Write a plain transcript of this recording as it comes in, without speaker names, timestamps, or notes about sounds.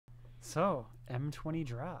So, M20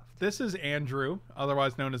 draft. This is Andrew,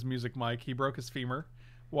 otherwise known as Music Mike. He broke his femur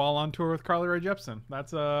while on tour with Carly Rae Jepsen.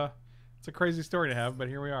 It's a crazy story to have, but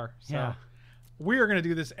here we are. So Yeah. we are going to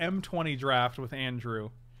do this M20 draft with Andrew.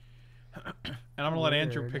 And I'm going to let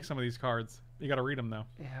Andrew pick some of these cards. You got to read them, though.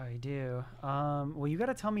 Yeah, we do. Well, you got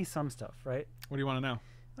to tell me some stuff, right? What do you want to know?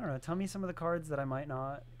 I don't know. Tell me some of the cards that I might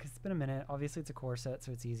not, because it's been a minute. Obviously, it's a core set,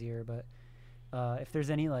 so it's easier, but if there's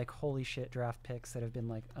any, like, holy shit draft picks that have been,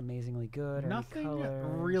 like, amazingly good or Nothing any colors.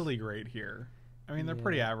 really great here. I mean, they're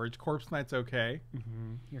pretty average. Corpse Knight's okay.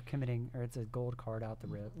 You're committing, or it's a gold card out the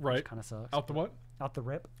rip. Right. Which kind of sucks. Out the what? Out the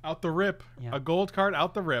rip. Out the rip. Yeah. A gold card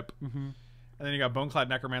out the rip. And then you got Boneclad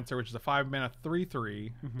Necromancer, which is a 5-mana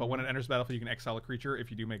 3/3. But when it enters the battlefield, you can exile a creature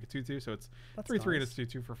if you do make a 2/2. So it's 3/3 and it's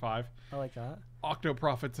 2/2 for 5. I like that. Octo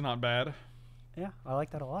Prophet's not bad. Yeah, I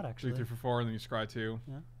like that a lot, actually. 3/3 for 4, and then you scry 2.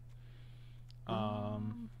 Yeah.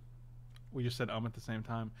 We just said at the same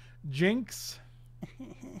time. Jinx.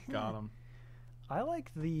 Got him. I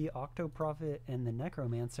like the Octo Prophet and the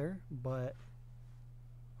Necromancer, but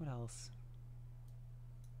what else?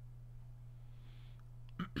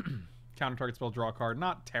 Counter target spell, draw a card.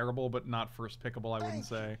 Not terrible, but not first pickable, I wouldn't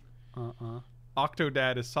say. Uh-uh.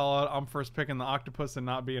 Octodad is solid. I'm first picking the Octopus and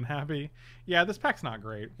not being happy. Yeah, this pack's not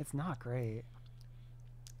great. It's not great.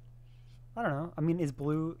 I don't know. I mean, is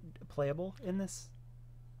blue playable in this?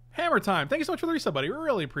 Hammer time. Thank you so much for the resub, buddy. We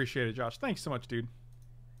really appreciate it, Josh. Thanks so much, dude.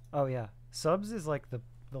 Oh, yeah. Subs is like the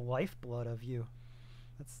lifeblood of you.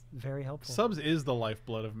 That's very helpful. Subs is the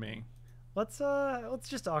lifeblood of me. Let's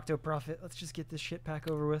just Octo Prophet. Let's just get this shit pack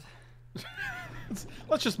over with.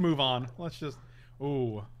 Let's just move on. Let's just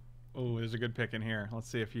ooh, there's a good pick in here. Let's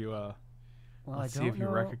see if you well, let's see if you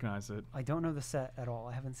recognize it. I don't know the set at all.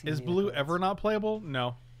 I haven't seen. Is blue ever not playable?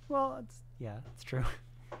 No. Well, it's true.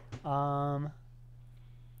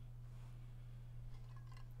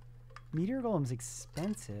 Meteor Golem's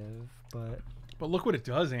expensive, but look what it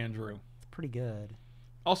does, Andrew. It's pretty good.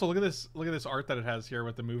 Also, look at this art that it has here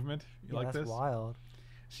with the movement. You like this? That's wild.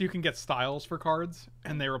 So you can get styles for cards,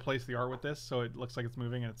 and they replace the art with this, so it looks like it's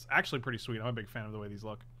moving, and it's actually pretty sweet. I'm a big fan of the way these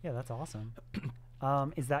look. Yeah, that's awesome.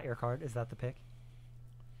 Is that your card? Is that the pick?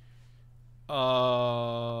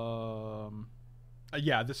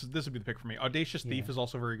 Yeah, this would be the pick for me. Audacious Thief is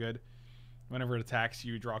also very good. Whenever it attacks,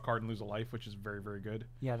 you draw a card and lose a life, which is very, very good.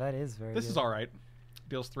 Yeah, that is very This good. is all right.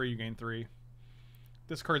 Deals 3, you gain 3.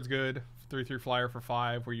 This card's good. 3/3 flyer for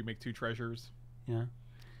 5, where you make 2 treasures. Yeah.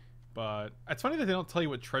 But it's funny that they don't tell you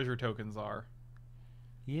what treasure tokens are.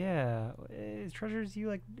 Yeah, treasures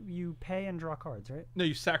you pay and draw cards, right? No,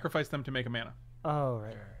 you sacrifice them to make a mana. Oh,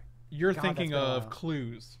 right. You're God, thinking that's been a of while.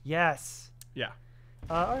 clues. Yes. Yeah.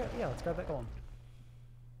 All right, yeah, let's grab that golem.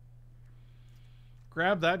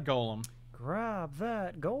 Grab that golem. Grab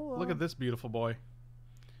that golem. Look at this beautiful boy.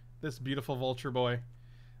 This beautiful vulture boy.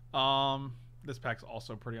 This pack's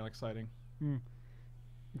also pretty unexciting.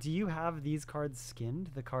 Do you have these cards skinned?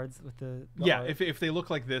 The cards with the yeah, art? if they look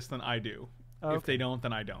like this, then I do. Oh, if they don't,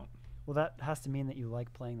 then I don't. Well, that has to mean that you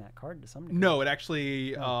like playing that card to some degree. No, it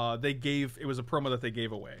actually it was a promo that they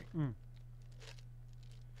gave away.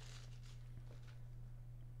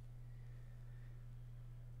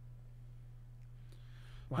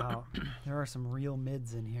 Wow, there are some real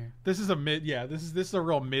mids in here. This is a mid. Yeah, this is a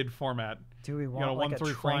real mid format. Do we You want got a like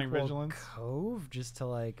 1/3 a flying tranquil vigilance? cove just to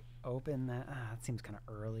like open that? That seems kind of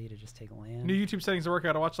early to just take land. New YouTube settings to work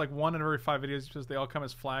out. I watch like 1 in every 5 videos because they all come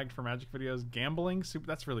as flagged for Magic videos. Gambling, super.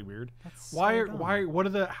 That's really weird. That's so Why? dumb. Why? What are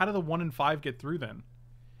the? How do the 1 in 5 get through then?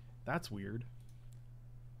 That's weird.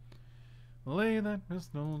 Lay that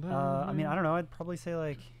pistol down. I mean, I don't know. I'd probably say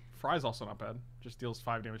like Fry's also not bad. Just deals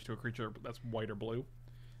 5 damage to a creature that's white or blue.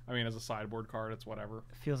 I mean, as a sideboard card, it's whatever.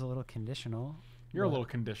 feels a little conditional. You're a little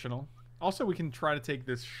conditional. Also, we can try to take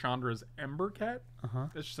this Chandra's Ember Cat.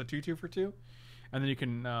 It's just a 2/2 for 2, and then you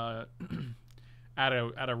can add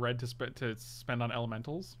a red to spend on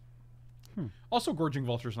elementals. Also, Gorging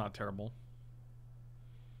Vulture's not terrible.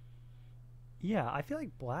 Yeah, I feel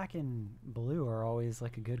like black and blue are always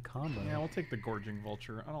like a good combo. Yeah, we'll take the Gorging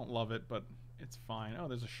Vulture. I don't love it, but it's fine. Oh,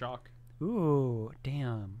 there's a shock. Ooh,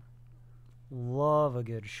 damn. Love a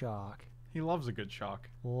good shock. He loves a good shock.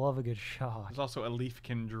 Love a good shock. There's also a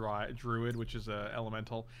Leafkin Druid, which is a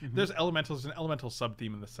elemental. There's elementals, an elemental sub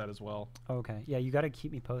theme in the set as well. Okay, yeah, you got to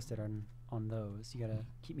keep me posted on those. You got to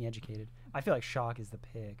keep me educated. I feel like shock is the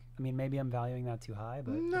pick. I mean, maybe I'm valuing that too high,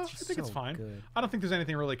 but No, I it's just think it's so fine. good. I don't think there's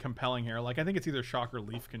anything really compelling here. Like, I think it's either shock or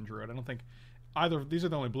Leafkin Druid. I don't think either. These are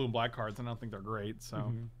the only blue and black cards, and I don't think they're great.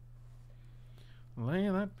 So, lay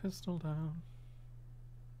that pistol down.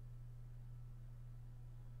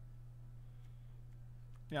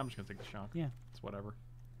 Yeah, I'm just gonna take the shock. Yeah, it's whatever.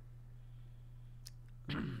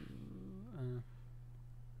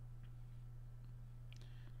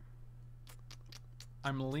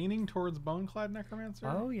 I'm leaning towards Boneclad Necromancer.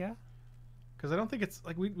 Oh yeah. Because I don't think it's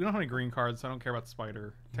like we don't have any green cards, so I don't care about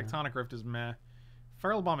Spider. Yeah. Tectonic Rift is meh.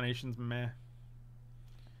 Feral Abomination's meh.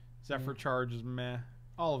 Zephyr Charge is meh.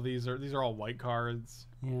 All of these are all white cards.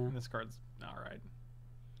 Yeah. And this card's alright.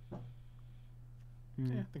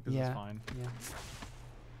 Yeah, I think this is fine. Yeah.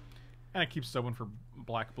 And it keeps us open for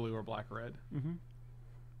black blue or black red. Mm-hmm.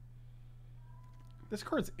 This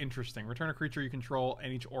card's interesting. Return a creature you control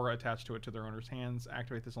and each aura attached to it to their owner's hands.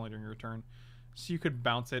 Activate this only during your turn. So you could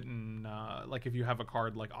bounce it and, like if you have a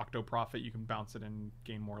card like Octo Prophet, you can bounce it and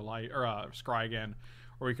gain more light, or scry again.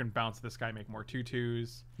 Or you can bounce this guy, make more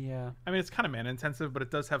 2/2s. Yeah. I mean, it's kind of mana intensive, but it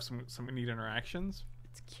does have some neat interactions.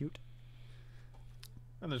 It's cute.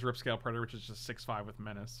 And there's Ripscale Predator, which is just 6/5 with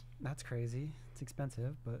Menace. That's crazy. It's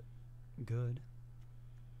expensive, but good.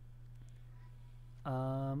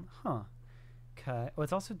 Huh. Okay. Oh,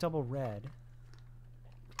 it's also double red.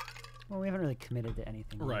 Well, we haven't really committed to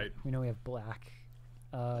anything yet. Right. We know we have black.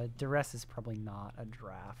 Duress is probably not a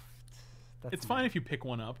draft. It's fine if you pick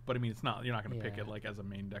one up, but I mean, it's not. You're not going to pick Yeah. it like as a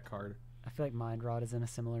main deck card. I feel like Mind Rod is in a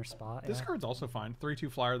similar spot. This card's also fine.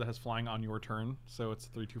 3/2 flyer that has flying on your turn, so it's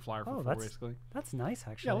 3/2 flyer for 4 basically. That's nice,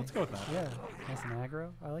 actually. Yeah, let's go with that. Yeah, nice and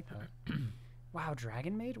aggro. I like that. Wow,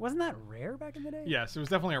 Dragon Mage? Wasn't that rare back in the day? Yes, it was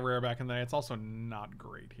definitely a rare back in the day. It's also not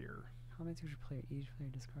great here. How many times player each player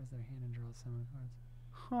discards their hand and draws 7 cards?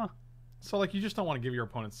 Huh. So like, you just don't want to give your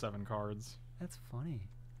opponent 7 cards. That's funny.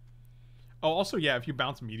 Oh, also, yeah, if you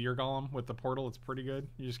bounce Meteor Golem with the portal, it's pretty good.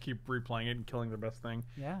 You just keep replaying it and killing the best thing.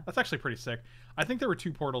 Yeah. That's actually pretty sick. I think there were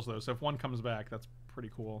 2 portals though, so if one comes back, that's pretty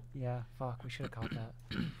cool. Yeah. Fuck. We should have caught that.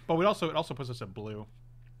 But it also puts us at blue.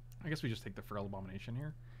 I guess we just take the Feral Abomination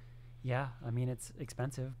here. Yeah. I mean, it's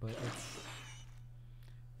expensive, but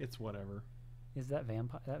it's whatever. Is that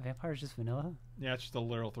vampire? That vampire is just vanilla? Yeah, it's just a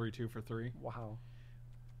literal 3/2 for 3. Wow.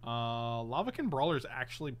 Lavakin Brawler is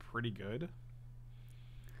actually pretty good.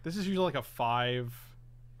 This is usually like a 5.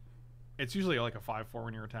 It's usually like a 5/4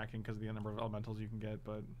 when you're attacking because of the number of elementals you can get.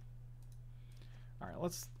 But all right,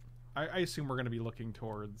 let's. I assume we're going to be looking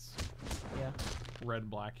towards red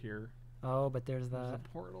black here. Oh, but there's There's that a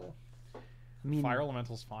portal. I mean, Fire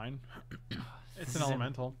Elemental's fine. It's an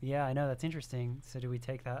elemental. Yeah, I know, that's interesting. So do we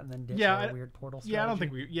take that and then ditch Yeah, our weird portal strategy? Yeah, I don't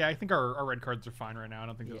think we. Yeah, I think our red cards are fine right now. I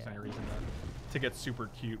don't think there's any reason to get super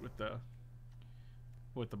cute with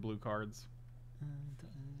the blue cards.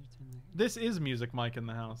 This is Music Mike in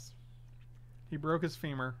the house. He broke his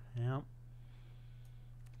femur. Yep.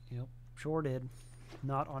 Yep. Sure did.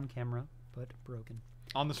 Not on camera, but broken.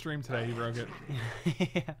 On the stream today, he broke it.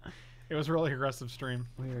 Yeah. It was a really aggressive stream.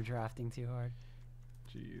 We were drafting too hard.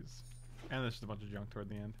 Jeez. And there's just a bunch of junk toward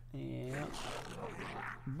the end. Yeah.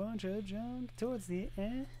 Bunch of junk towards the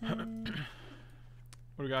end.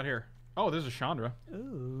 What do we got here? Oh, there's a Chandra.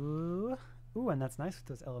 Ooh. Ooh, and that's nice with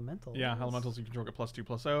those elementals. Yeah, elementals you control get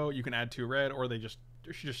 +2/+0. You can add 2 red, or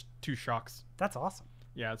she just 2 shocks. That's awesome.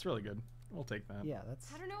 Yeah, it's really good. We'll take that. Yeah,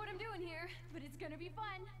 that's. I don't know what I'm doing here, but it's gonna be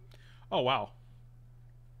fun. Oh wow.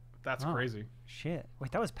 That's crazy. Shit.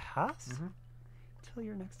 Wait, that was pass? Till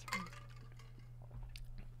your next turn.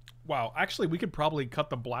 Wow. Actually, we could probably cut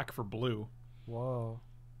the black for blue. Whoa.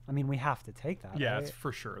 I mean, we have to take that. Yeah, right? it's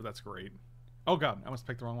for sure. That's great. Oh god, I must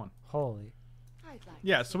pick the wrong one. Holy.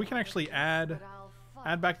 Yeah, so we can actually add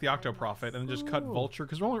back the Octo Prophet and then just cut Vulture,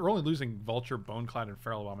 because we're only losing Vulture, Boneclad, and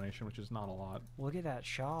Feral Abomination, which is not a lot. Look at that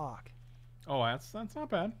shock. Oh, that's not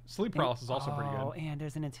bad. Sleep Paralysis is also pretty good. Oh, and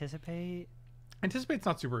there's an Anticipate. Anticipate's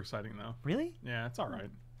not super exciting though. Really? Yeah, it's all right.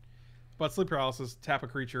 But Sleep Paralysis, tap a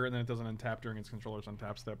creature, and then it doesn't untap during its controller's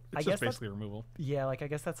untap step. It's just basically removal. Yeah, like I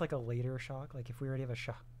guess that's like a later shock. Like if we already have a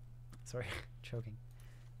shock. Sorry, choking.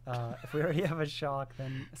 If we already have a shock,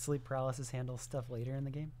 then Sleep Paralysis handles stuff later in the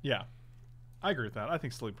game. Yeah, I agree with that. I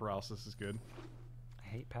think Sleep Paralysis is good. I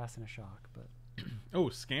hate passing a shock, but... Oh,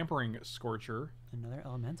 Scampering Scorcher. Another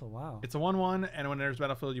elemental, wow. It's a 1/1, and when it enters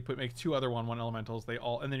battlefield, you make 2 other 1/1 elementals.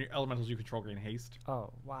 And then your elementals you control gain haste.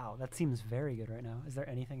 Oh, wow. That seems very good right now. Is there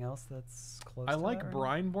anything else that's close I to like that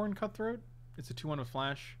right Brineborn Cutthroat. It's a 2/1 with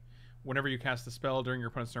flash. Whenever you cast a spell during your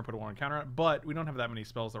opponent's turn, put a 1 counter on it. But we don't have that many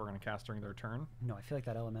spells that we're going to cast during their turn. No, I feel like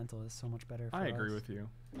that elemental is so much better for I agree us. with you.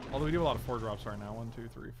 Although we do a lot of 4-drops right now. 1, 2,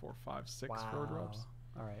 3, 4, 5, 6 Wow. 4-drops.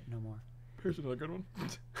 All right, no more. Here's another good one.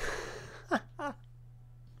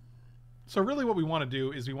 So really what we want to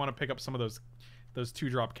do is we want to pick up some of those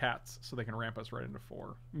 2-drop cats so they can ramp us right into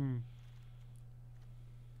 4.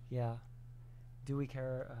 Yeah. Do we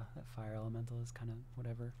care? That fire elemental is kind of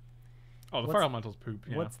whatever. Oh, the fire elemental's poop.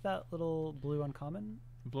 Yeah. What's that little blue uncommon?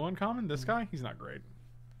 Blue uncommon? This guy? He's not great.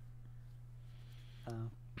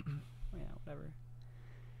 Yeah, whatever.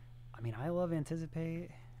 I mean, I love Anticipate.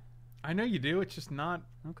 I know you do. It's just not.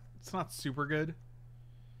 Okay. It's not super good.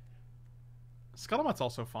 Scuttlebutt's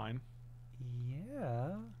also fine.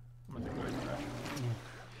 Yeah. I'm gonna go ahead and trash. Yeah.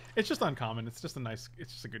 It's just uncommon. It's just a nice.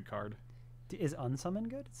 It's just a good card. Is Unsummon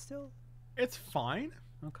good still? It's fine.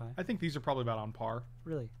 Okay. I think these are probably about on par.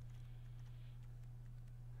 Really?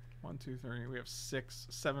 1, 2, 3. We have 6,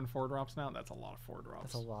 7 4-drops now. That's a lot of 4-drops.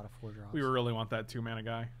 That's a lot of 4-drops. We really want that 2-mana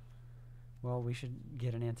guy. Well, we should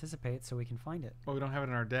get an Anticipate so we can find it. Well, we don't have it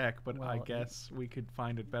in our deck, but I Well, guess we could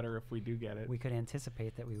find it better if we do get it. We could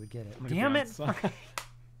anticipate that we would get it. I'm gonna Damn be it! outside.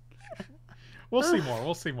 We'll see more.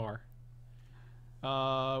 We'll see more.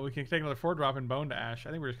 We can take another 4-drop and Bone to Ash.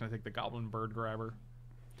 I think we're just gonna take the Goblin Bird Grabber.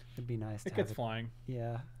 It'd be nice. It gets flying.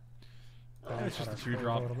 Yeah. It's just a A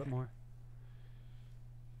 2-drop. little bit more.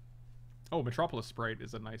 Oh, Metropolis Sprite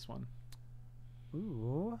is a nice one.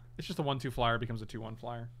 Ooh. It's just a 1/2 flyer becomes a 2/1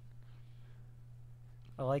 flyer.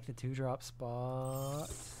 I like the 2-drop spot.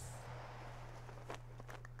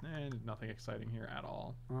 And nothing exciting here at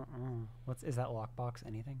all. Is that lockbox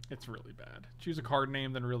anything? It's really bad. Choose a card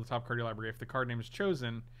name, then reveal the top card of your library. If the card name is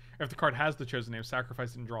chosen, if the card has the chosen name,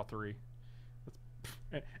 sacrifice it and draw 3.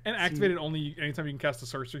 And activate it only anytime you can cast a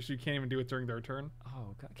sorcery, so you can't even do it during their turn.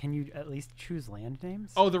 Oh god. Can you at least choose land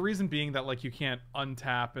names? Oh, the reason being that like you can't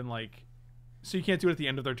untap and like, so you can't do it at the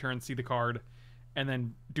end of their turn, see the card, and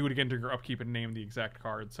then do it again during your upkeep and name the exact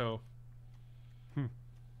card. So,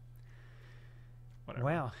 whatever.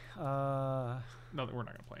 Wow. No, we're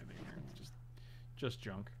not gonna play anything here. It's just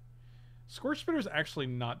junk. Scorch Spitter is actually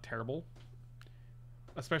not terrible,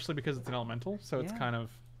 especially because it's an elemental. So it's Yeah. kind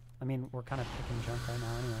of I mean, we're kind of picking junk right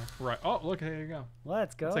now anyway. right. Oh, look, there you go.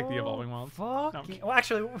 Let's go. It's like the Evolving Wilds. Fuck. No. Well,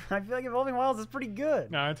 actually, I feel like Evolving Wilds is pretty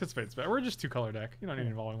good. No, Anticipate's better. We're just 2-color deck. You don't need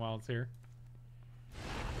Evolving Wilds here.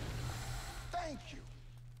 Thank you.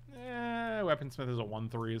 Weaponsmith is a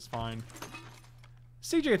 1/3 is fine.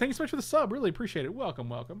 CJ, thank you so much for the sub. Really appreciate it. Welcome,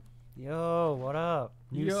 welcome. Yo, what up?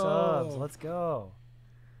 New Yo. subs. Let's go.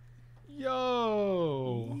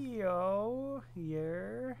 Yo. Yo.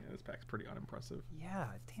 Yeah. Yeah, this pack's pretty unimpressive. Yeah,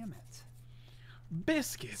 damn it.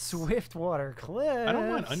 Biscuits. Swiftwater Cliffs. I don't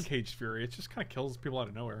mind Uncaged Fury. It just kind of kills people out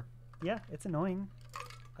of nowhere. Yeah, it's annoying.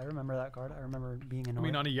 I remember that card. I remember being annoying. I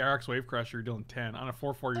mean, on a Yarok's Wavecrasher, you're doing 10. On a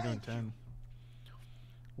 4/4, you're doing 10.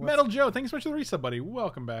 What's- Metal Joe, thanks so much for the resub, buddy.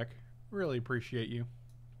 Welcome back. Really appreciate you.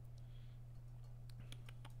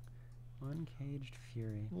 Uncaged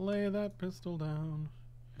Fury. Lay that pistol down.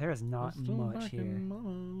 There is not Pistol much back here. in my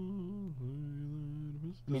mouth.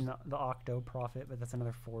 I mean, the Octo Prophet, but that's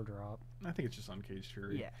another 4-drop. I think it's just Uncaged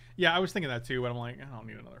Fury. Yeah. Yeah, I was thinking that too, but I'm like, I don't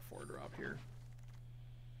need another 4-drop here.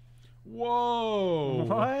 Whoa!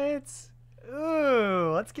 What?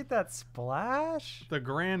 Ooh, let's get that splash. The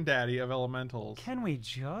granddaddy of elementals. Can we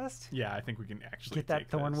just Yeah, I think we can actually get that take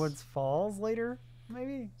this. Thornwoods Falls later?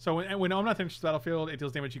 Maybe. So when Omnath enters the battlefield, it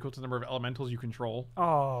deals damage equal to the number of elementals you control.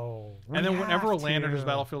 Oh. And then whenever a have land enters the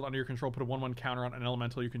to. battlefield under your control, put a 1/1 counter on an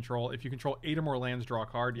elemental you control. If you control 8 or more lands, draw a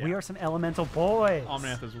card. Yeah. We are some elemental boys.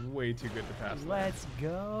 Omnath is way too good to pass. that. Let's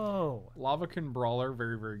go. Lavacan Brawler,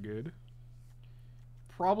 very, very good.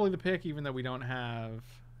 Probably the pick, even though we don't have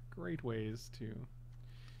great ways to.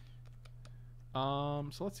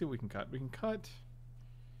 So let's see what we can cut. We can cut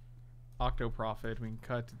Octo Prophet. We can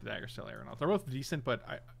cut the Daggersteel Aeronaut. They're both decent,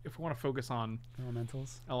 but if we want to focus on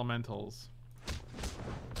Elementals. elementals.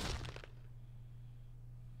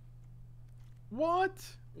 What?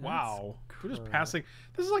 Wow. We're just correct. passing.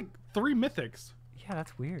 This is like 3 mythics. Yeah,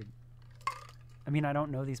 that's weird. I mean, I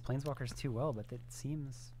don't know these planeswalkers too well, but it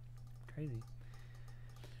seems crazy.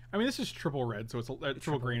 I mean, this is triple red, so it's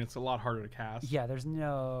triple green. It's a lot harder to cast. Yeah, there's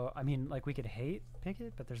no. I mean, like we could hate pick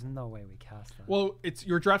it, but there's no way we cast that. Well,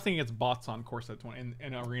 you're drafting against bots on Core Set 20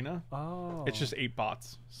 in Arena. Oh. It's just 8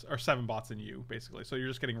 bots or 7 bots in you, basically. So you're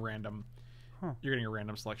just getting random. Huh. You're getting a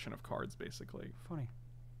random selection of cards, basically. Funny.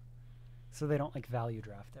 So they don't like value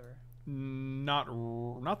draft ever. Not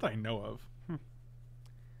that I know of. Hmm.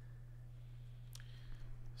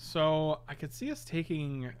 So I could see us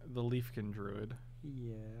taking the Leafkin Druid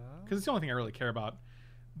Yeah. because it's the only thing I really care about.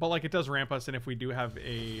 But like it does ramp us, and if we do have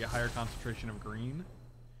a higher concentration of green.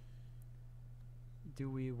 Do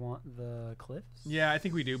we want the cliffs? Yeah, I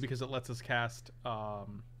think we do because it lets us cast.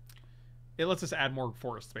 It lets us add more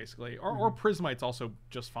forests, basically, or Prismite's also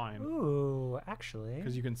just fine Ooh, actually,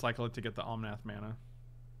 because you can cycle it to get the Omnath mana.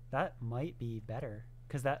 that might be better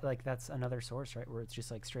because that's another source, right? Where it's just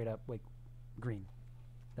like straight up like green,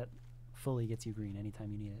 that fully gets you green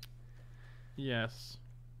anytime you need it. Yes.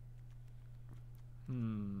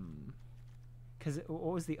 Because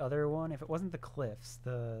what was the other one? If it wasn't the cliffs,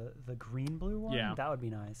 the green-blue one? Yeah. That would be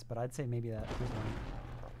nice. But I'd say maybe that Prismite.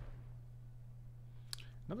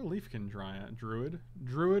 Another Leafkin Dryad.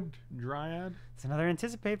 Dryad? It's another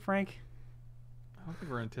Anticipate, Frank. I don't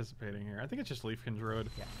think we're anticipating here. I think it's just Leafkin Druid.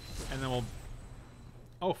 Yeah. And then we'll...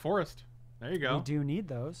 Oh, Forest. There you go. We do need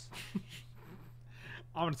those.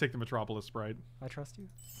 I'm going to take the Metropolis Sprite. I trust you.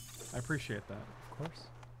 I appreciate that. Of course.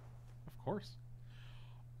 Of course.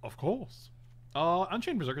 Of course.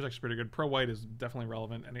 Unchained Berserker's actually pretty good. Pro White is definitely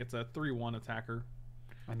relevant, and it's a 3-1 attacker.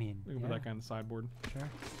 I mean, We can put that guy on the sideboard. Sure.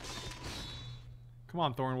 Come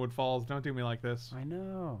on, Thornwood Falls. Don't do me like this. I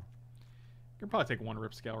know. You can probably take one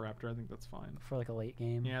Rip Scale Raptor. I think that's fine. For like a late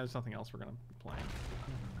game. Yeah, there's nothing else we're going to be playing.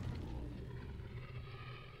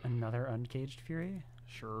 Another Uncaged Fury?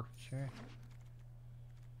 Sure. Sure.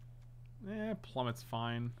 Plummet's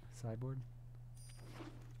fine. Sideboard.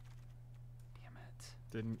 Damn it.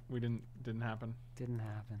 Didn't happen. Didn't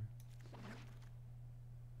happen.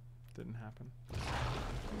 Didn't happen. Didn't happen.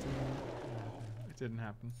 It didn't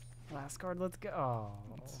happen. Last card, let's go. Oh.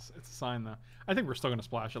 It's a sign, though. I think we're still going to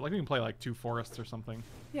splash it. Like, we can play, like, 2 forests or something.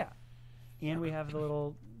 Yeah. And we have the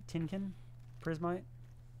little Tinkin Prismite.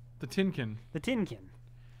 The Tinkin. The Tinkin.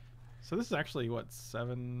 So this is actually, what,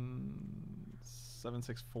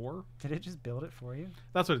 764? Did it just build it for you?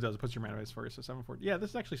 That's what it does. It puts your mana base for you. So 740. Yeah,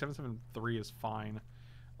 this is actually 773 is fine.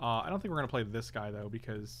 I don't think we're going to play this guy, though,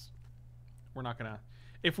 because we're not going to...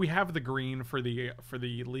 If we have the green for the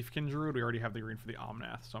Leafkin Druid, we already have the green for the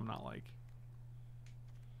Omnath, so I'm not like...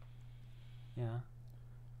 Yeah.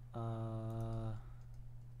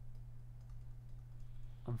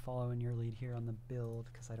 I'm following your lead here on the build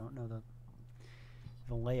because I don't know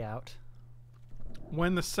the layout.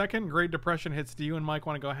 When the second Great Depression hits, do you and Mike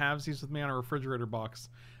want to go halvesies with me on a refrigerator box?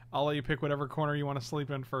 I'll let you pick whatever corner you want to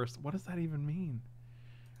sleep in first. What does that even mean?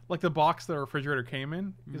 Like the box that our refrigerator came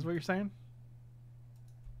in, is what you're saying?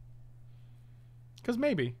 Because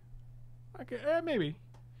maybe. Maybe.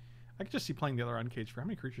 I could just see playing the other Uncaged for how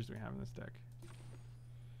many creatures do we have in this deck?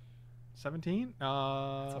 17?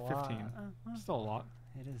 15. Still a lot.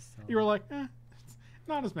 It is still You were like, it's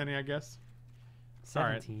not as many, I guess. 17.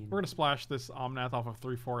 Alright, we're going to splash this Omnath off of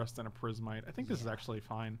 3 Forests and a Prismite. I think this is actually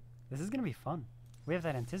fine. This is going to be fun. We have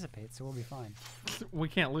that Anticipate, so we'll be fine. We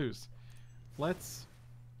can't lose. Let's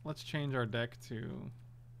change our deck to...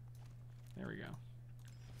 There we go.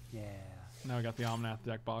 Yeah. Now we got the Omnath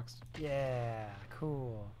deck box. Yeah,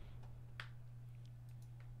 cool.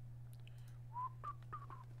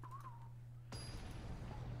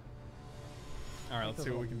 Alright, let's see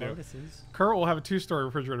what we can do. Lotuses. Kurt will have a 2-story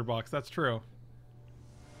refrigerator box. That's true.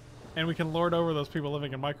 And we can lord over those people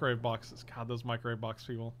living in microwave boxes. God, those microwave box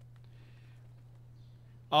people.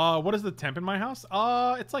 What is the temp in my house?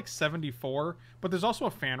 It's like 74, but there's also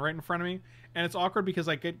a fan right in front of me, and it's awkward because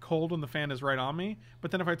I get cold when the fan is right on me,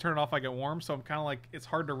 but then if I turn it off, I get warm, so I'm kind of like, it's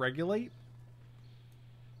hard to regulate.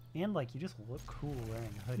 And like, you just look cool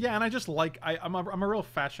wearing a hoodie. Yeah, and I just like, I'm a real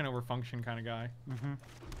fashion over function kind of guy. Mm-hmm.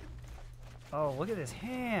 Oh, look at this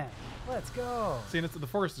hand. Let's go. See, and the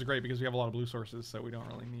forest is great because we have a lot of blue sources, so we don't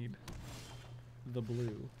really need the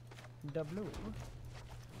blue. The blue.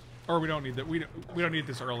 Or we don't need that. We don't need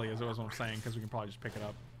this early, is what I'm saying, because we can probably just pick it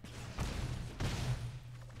up.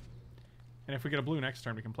 And if we get a blue next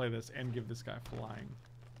turn, we can play this and give this guy flying.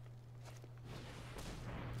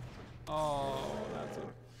 Oh, that's it.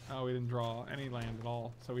 Oh, we didn't draw any land at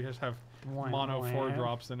all, so we just have mono 4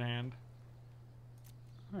 drops in hand.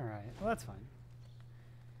 All right, well that's fine.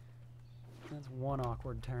 That's one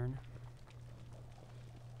awkward turn.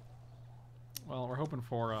 Well, we're hoping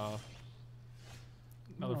for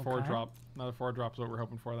another 4 drop. Another 4 drop is what we're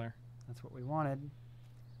hoping for there. That's what we wanted.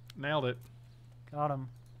 Nailed it. Got him.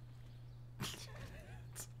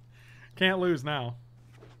 Can't lose now.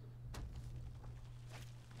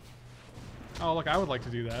 Oh, look, I would like to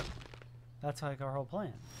do that. That's like our whole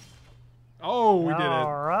plan. Oh, we did it.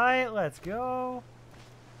 All right, let's go.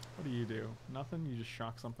 What do you do? Nothing? You just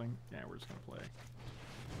shock something? Yeah, we're just going to play.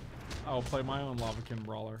 I'll play my own Lavakin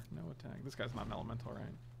Brawler. No attack. This guy's not an elemental,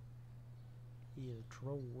 right? He is a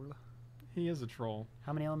troll. He is a troll.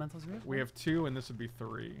 How many elementals do we have? We have 2, and this would be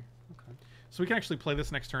 3. Okay. So we can actually play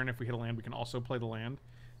this next turn. If we hit a land, we can also play the land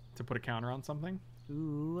to put a counter on something.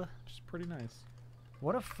 Ooh. Which is pretty nice.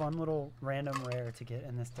 What a fun little random rare to get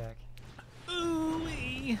in this deck.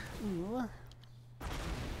 Ooh-wee. Ooh.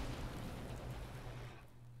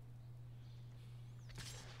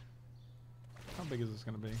 How big is this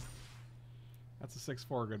going to be? That's a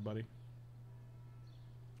 6/4, good buddy.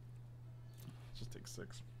 Just take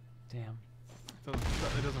 6. Damn.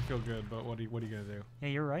 It doesn't feel good, but what are you going to do? Yeah,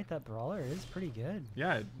 you're right. That brawler is pretty good.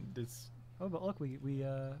 Yeah, it's Oh, but look, we hit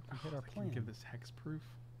our I can plan. give this hexproof.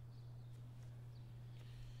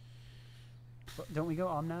 But don't we go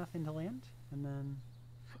Omnath into land and then?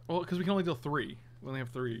 Well, because we can only deal 3. We only have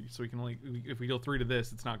 3, so we can only if we deal 3 to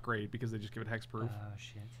this, it's not great because they just give it hexproof. Oh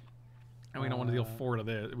shit. And we don't want to deal 4 to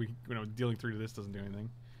this. Dealing 3 to this doesn't do anything.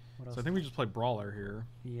 What else? So I think we just play Brawler here.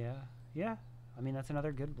 Yeah. Yeah. I mean, that's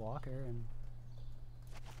another good blocker. And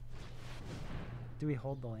do we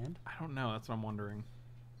hold the land? I don't know. That's what I'm wondering.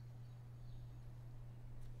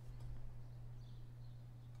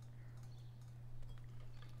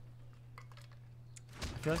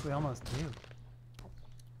 I feel like we almost do.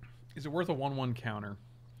 Is it worth a 1/1 counter?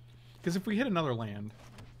 Because if we hit another land,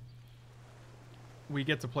 we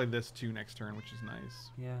get to play this too next turn, which is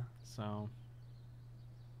nice. Yeah. So,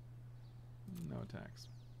 no attacks.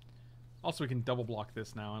 Also, we can double block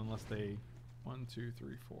this now unless they 1, 2,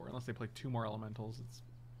 3, 4. Unless they play 2 more elementals, it's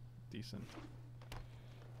decent.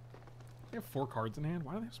 They have 4 cards in hand.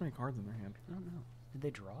 Why do they have so many cards in their hand? I don't know. Did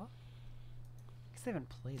they draw? Because they haven't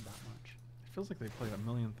played that much. It feels like they played a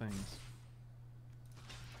million things.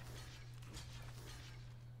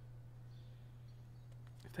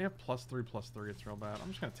 If they have +3/+3, it's real bad. I'm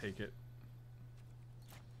just gonna take it.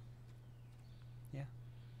 Yeah.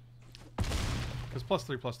 Because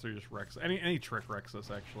 +3/+3 just wrecks. Any trick wrecks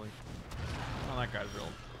us actually. Oh, that guy's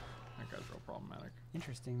real problematic.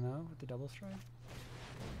 Interesting though with the double stride.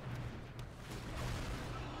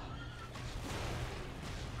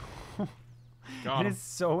 Got It him. is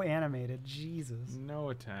so animated. Jesus. No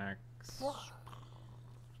attacks.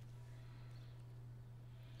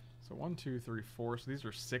 So 1, 2, 3, 4. So these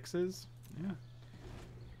are 6s. Yeah.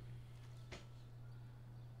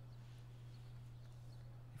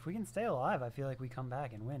 If we can stay alive, I feel like we come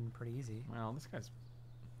back and win pretty easy. Well, this guy's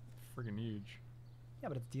friggin' huge. Yeah,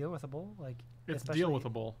 but it's deal withable. Like It's especially deal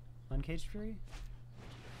withable. Uncaged Fury.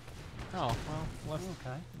 Oh well,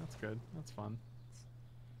 Okay. that's good. That's fun.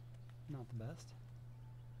 Not the best.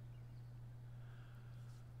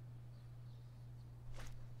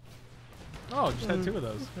 Oh, just had 2 of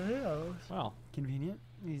those. Yeah. Wow, Convenient.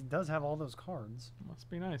 He does have all those cards. must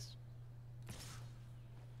be nice.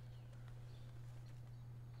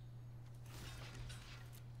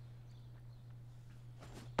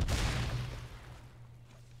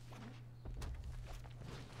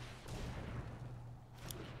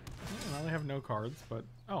 Well, they have no cards, but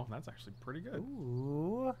oh, that's actually pretty good.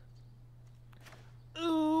 Ooh.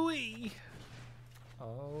 Ooh-wee.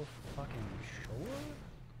 Oh, fucking sure.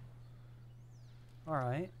 All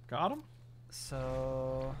right. Got him.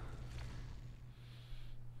 So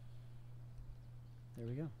there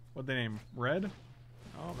we go. What'd they name? Red?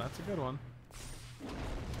 Oh, that's a good one.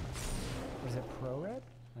 Was it Pro Red?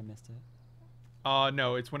 I missed it.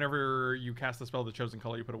 No, it's whenever you cast the spell of the chosen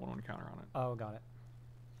color, you put a 1/1 counter on it. Oh, got it.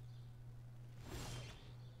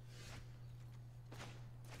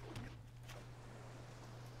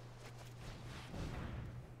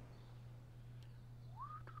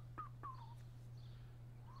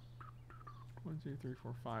 One, 2, 3,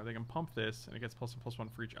 4, 5. They can pump this, and it gets +1/+1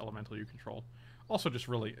 for each elemental you control. Also, just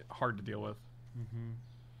really hard to deal with. Mm-hmm.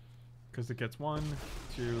 Because it gets 1,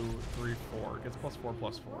 2, 3, 4. It gets +4/+4.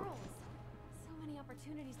 Worlds. So many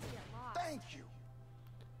opportunities to get lost. Thank you.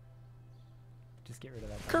 Just get rid of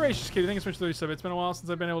that. Courageous Kitty, thank you so much for the sub. It's been a while since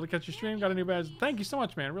I've been able to catch your stream. Got a new badge. Thank you so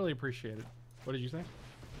much, man. Really appreciate it. What did you say?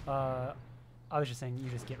 I was just saying you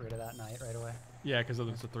just get rid of that knight right away. Yeah, because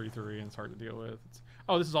it's a 3/3 and it's hard to deal with.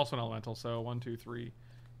 Oh, this is also an elemental. So 1, 2, 3,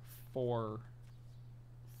 4,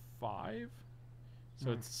 5.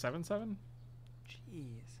 So it's 7/7.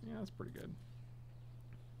 Jeez. Yeah, that's pretty good.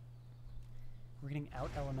 We're getting out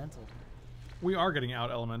elemental. We are getting out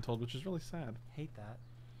elemental, which is really sad. Hate that.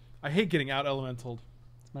 I hate getting out elemental.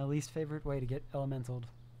 It's my least favorite way to get elemental.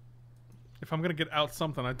 If I'm gonna get out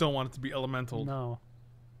something, I don't want it to be elemental. No.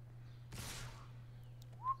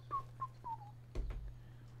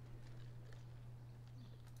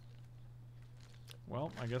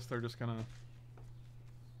 Well, I guess they're just gonna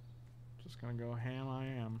go ham. I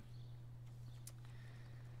am.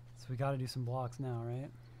 So we got to do some blocks now, right?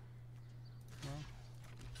 Well.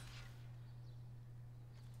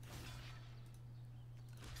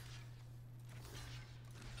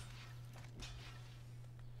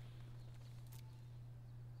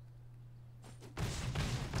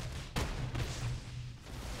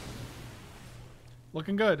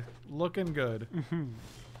 Looking good. Looking good.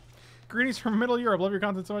 Greetings from Middle Europe. Love your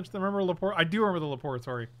content so much. Remember Lepore? I do remember the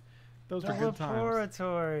Laboratory. Those were good times.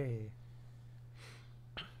 Laboratory.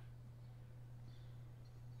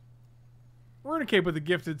 We're in a cape with a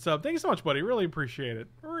gifted sub. Thank you so much, buddy. Really appreciate it.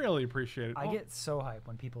 Really appreciate it. I get so hyped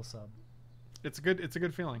when people sub. It's a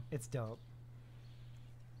good feeling. It's dope.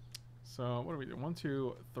 So what do we do? 1,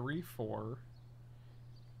 2, 3, 4.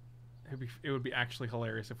 It would be actually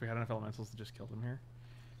hilarious if we had enough elementals to just kill them here.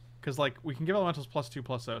 Because like we can give elementals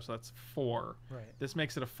 +2/+0, so that's 4. Right. This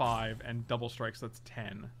makes it a 5, and double strikes, so that's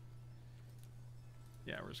 10.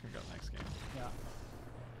 Yeah, we're just gonna go to the next game. Yeah.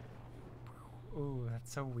 Ooh,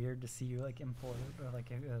 that's so weird to see you like import or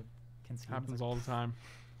like concede. Happens all the time.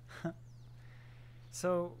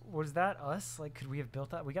 So was that us? Like, could we have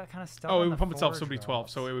built that? We got kind of stuck. Oh, on it the would pump itself, so it would be 12.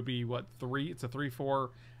 drops. So it would be what, 3? It's a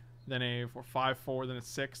 3/4, then a 5/4, then it's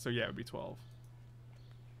 6. So yeah, it would be 12.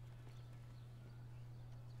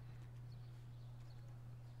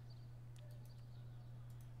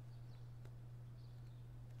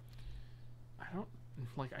 I don't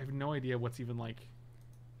like. I have no idea what's even like.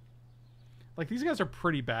 Like these guys are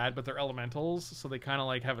pretty bad, but they're elementals, so they kind of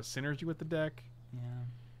like have a synergy with the deck. Yeah.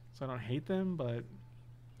 So I don't hate them, but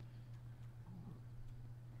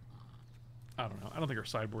I don't know. I don't think our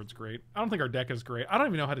sideboard's great. I don't think our deck is great. I don't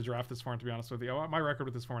even know how to draft this format, to be honest with you. My record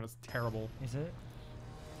with this format is terrible. Is it?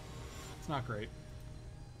 It's not great.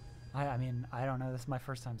 I mean, I don't know. This is my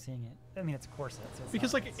first time seeing it. I mean, it's a core set, so it's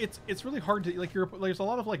Because not, like it's really hard to like. There's a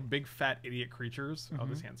lot of like big fat idiot creatures. Oh,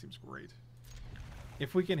 this hand seems great.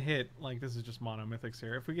 If we can hit like this is just mono mythics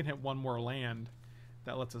here. If we can hit one more land,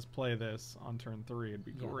 that lets us play this on turn 3. It'd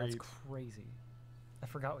be great. That's crazy. I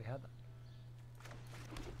forgot we had that.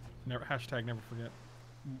 Never hashtag never forget.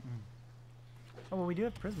 Oh well, we do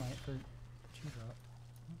have Prismite for 2-drop.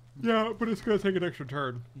 Yeah, but it's gonna take an extra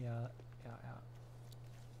turn. Yeah.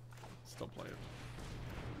 Still play it.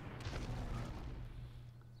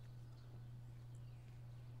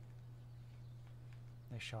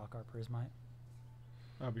 They shock our Prismite.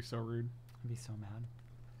 That'd be so rude. I'd be so mad.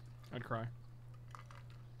 I'd cry.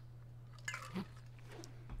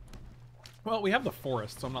 Well, we have the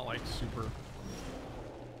forest, so I'm not like super.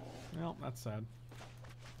 Well, that's sad.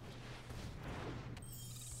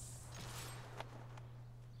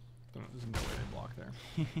 There's no way they block there.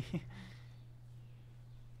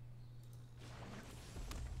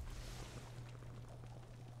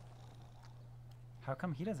 How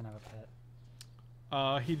come he doesn't have a pet?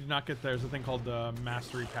 He did not get there's a thing called the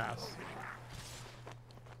Mastery Pass.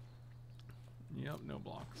 Yep, no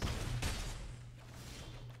blocks.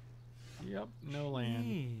 Yep, no land.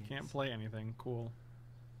 Jeez. Can't play anything. Cool.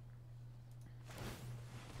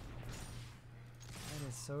 That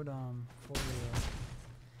is so dumb. For real.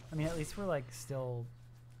 I mean, at least we're like still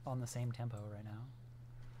on the same tempo right now.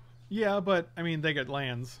 Yeah, but I mean they get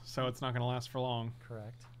lands, so it's not going to last for long.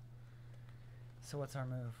 Correct. So what's our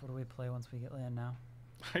move? What do we play once we get land now?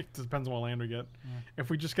 It depends on what land we get. Yeah. If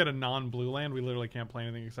we just get a non-blue land, we literally can't play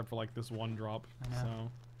anything except for like this one drop. I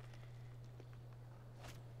know.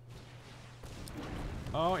 So.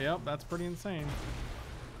 Oh, yep, that's pretty insane.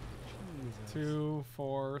 Jesus. 2,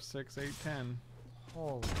 4, 6, 8, 10.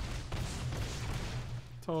 Holy.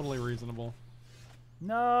 Totally reasonable.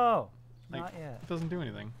 No! Like, Not yet. it doesn't do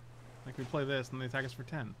anything. Like we play this and they attack us for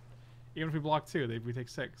 10. Even if we block 2, we take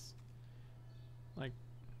 6. Like.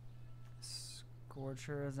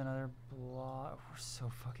 Scorcher is another block. We're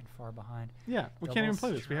so fucking far behind. Yeah, we Double can't even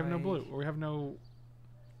play this. We have no blue. strike. Or we have no.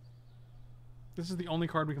 This is the only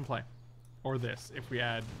card we can play. Or this, if we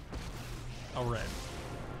add a red.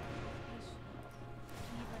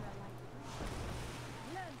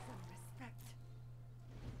 Learn some respect.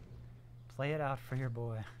 Play it out for your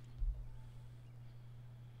boy.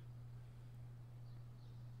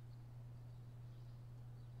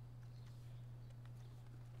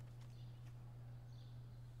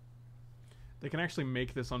 They can actually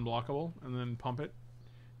make this unblockable and then pump it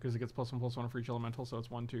because it gets +1/+1 for each elemental. So it's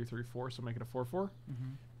 1, 2, 3, 4. So make it a 4/4.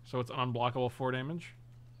 So it's unblockable 4 damage.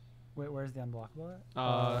 Wait, where's the unblockable at?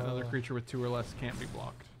 Another creature with 2 or less can't be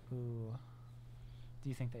blocked. Ooh. Do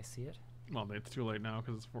you think they see it? Well, it's too late now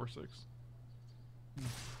because it's 4/6.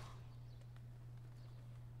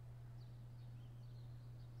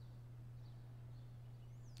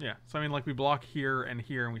 Yeah. So I mean, like we block here, and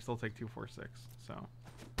we still take 2, 4, 6. So.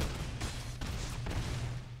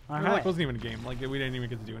 All I right. feel like it wasn't even a game. Like we didn't even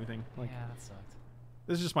get to do anything. Like yeah, that sucked.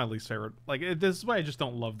 this is just my least favorite. Like this is why I just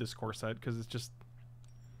don't love this core set because it's just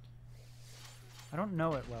I don't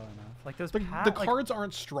know it well enough. Like those the like, cards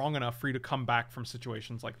aren't strong enough for you to come back from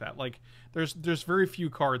situations like that. Like there's very few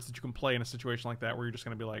cards that you can play in a situation like that where you're just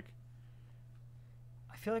gonna be like.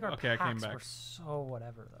 I feel like our Okay, I came packs back. were so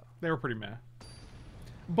whatever though. They were pretty meh.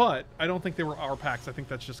 But I don't think they were our packs. I think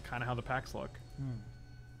that's just kind of how the packs look.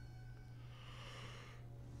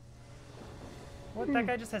 What? That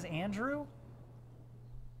guy just has Andrew?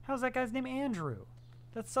 How's that guy's name Andrew?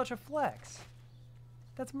 That's such a flex.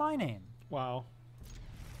 That's my name. Wow.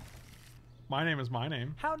 My name is my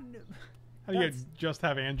name. How How do you just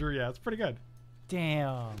have Andrew? Yeah, it's pretty good.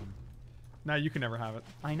 Damn. Now you can never have it.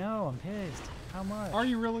 I know, I'm pissed. How much? Are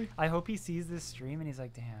you really? I hope he sees this stream and he's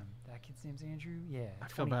like, damn, that kid's name's Andrew? Yeah. I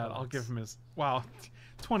feel bad. $20. I'll give him his... Wow,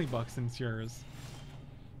 $20 and it's yours.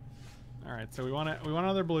 Alright, so we want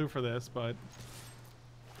another blue for this, but...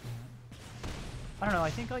 I don't know, I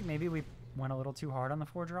think like maybe we went a little too hard on the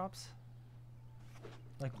 4 drops.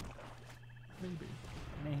 Like... Maybe.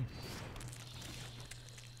 Maybe.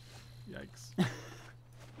 Yikes. I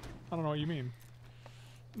don't know what you mean.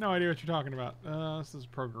 No idea what you're talking about. This is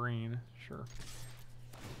pro green. Sure.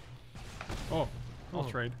 Oh, I'll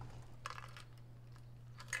trade.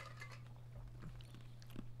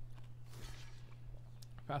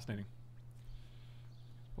 Fascinating.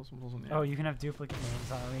 Oh, you can have duplicate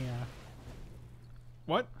names on Arena.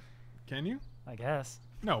 What? Can you? I guess.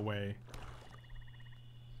 No way.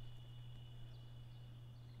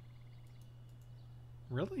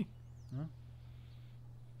 Really? Huh?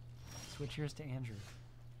 Switch yours to Andrew.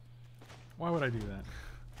 Why would I do that?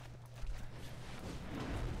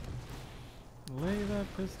 Lay that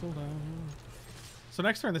pistol down. So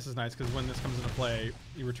next turn, this is nice because when this comes into play,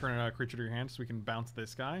 you return a creature to your hand, so we can bounce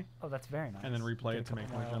this guy. Oh, that's very nice. And then replay Get it to make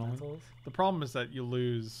more elementals. gentlemen. The problem is that you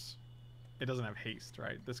lose. It doesn't have haste,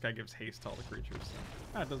 right? This guy gives haste to all the creatures.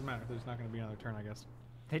 So. It doesn't matter. There's not going to be another turn, I guess.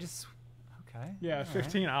 They just... Okay. Yeah, all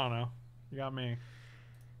 15. right. I don't know. You got me.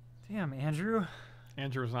 Damn, Andrew.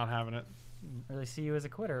 Andrew was not having it. Didn't really see you as a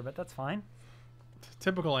quitter, but that's fine.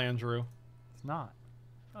 Typical Andrew. It's not.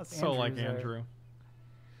 Us So like Andrews are- Andrew.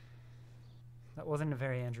 That wasn't a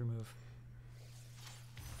very Andrew move.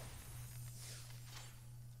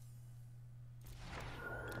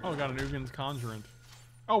 Oh, we got an Ugin's Conjurant.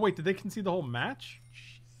 Oh, wait, did they concede the whole match?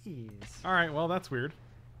 Jeez. All right, well, that's weird.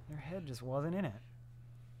 Their head just wasn't in it.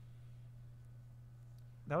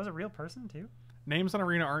 That was a real person, too? Names on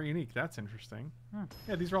Arena aren't unique. That's interesting. Hmm.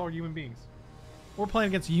 Yeah, these are all human beings. We're playing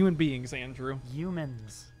against human beings, Andrew.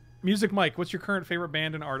 Humans. Music Mike, what's your current favorite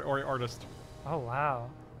band and artist? Oh, wow.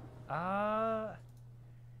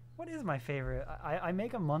 What is my favorite? I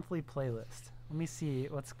make a monthly playlist. Let me see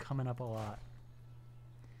what's coming up a lot.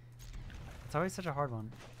 It's always such a hard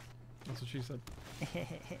one. That's what she said.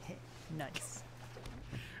 Nice.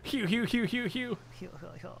 Hugh, Hugh, Hugh, Hugh, Hugh.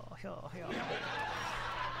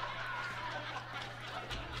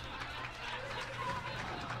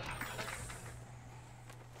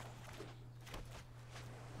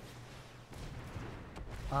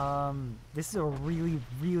 This is a really,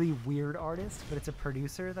 really weird artist, but it's a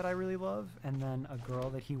producer that I really love, and then a girl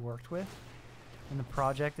that he worked with. And the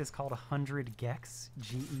project is called 100 Gex,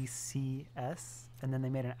 Gecs, and then they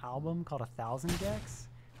made an album called 1000 Gex.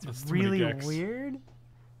 It's That's too many really Gex. weird,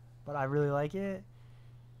 but I really like it.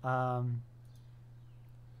 And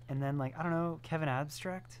then like I don't know, Kevin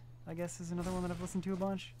Abstract, I guess, is another one that I've listened to a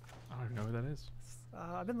bunch. I don't even know who that is.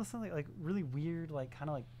 I've been listening to like really weird, like kind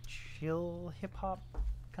of like chill hip hop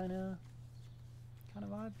kind of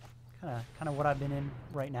vibe, kind of what I've been in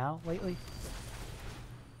right now lately.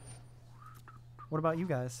 What about you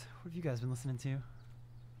guys? What have you guys been listening to?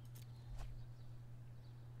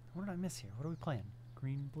 What did I miss here? What are we playing?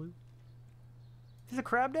 Green, blue? Is this a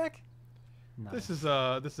crab deck? No. This is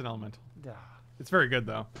an elemental. Ah. It's very good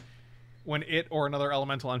though. When it or another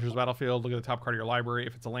elemental enters the battlefield, look at the top card of your library.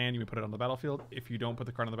 If it's a land, you may put it on the battlefield. If you don't put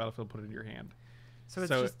the card on the battlefield, put it in your hand. So it's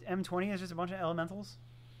just M20 is just a bunch of elementals?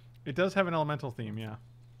 It does have an elemental theme, yeah.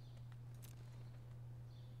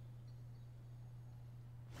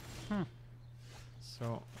 Hmm.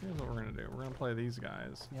 So here's what we're gonna do. We're gonna play these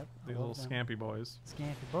guys. Yep. These I little love them. scampy boys.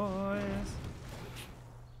 Scampy boys.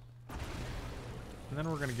 And then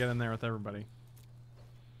we're gonna get in there with everybody.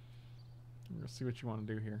 We're gonna see what you want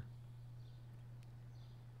to do here.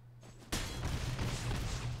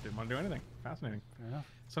 Didn't want to do anything. Fascinating. Fair enough.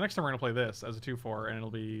 So next time we're gonna play this as a 2/4, and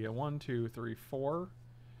it'll be a 1, 2, 3, 4.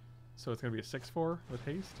 So it's gonna be a 6/4 with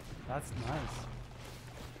haste. That's nice.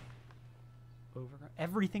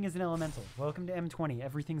 Everything is an elemental. Welcome to M20.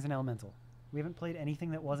 Everything's an elemental. We haven't played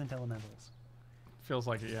anything that wasn't elementals. Feels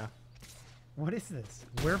like it, yeah. What is this?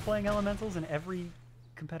 We're playing elementals and every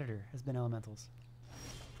competitor has been elementals.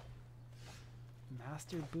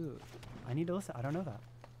 Master Boot. I need to listen. I don't know that.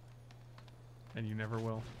 And you never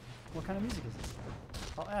will. What kind of music is this?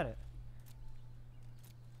 I'll add it.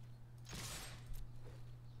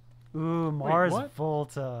 Ooh, Mars what?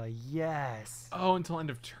 Volta. Yes. Oh, until end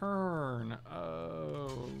of turn.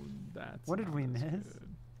 Oh, that's. What did not we as miss?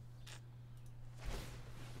 good.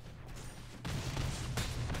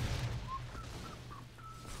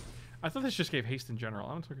 I thought this just gave haste in general.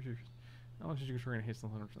 I don't think you haste in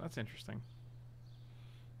 100%. That's interesting.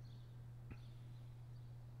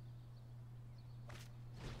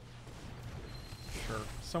 Sure.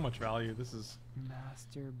 So much value. This is...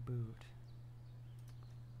 Master Boot.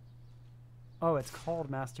 Oh, it's called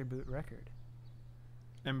Master Boot Record.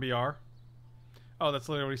 MBR? Oh, that's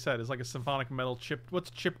literally what he said. It's like a symphonic metal chip.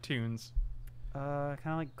 What's chip tunes? Kind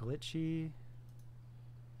of like glitchy.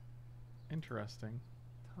 Interesting.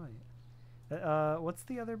 Tight. What's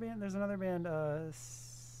the other band? There's another band.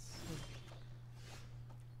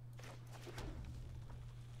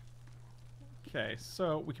 Okay,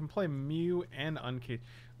 so we can play Mew and Uncaged.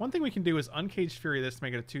 One thing we can do is Uncaged Fury this to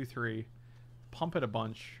make it a 2-3, pump it a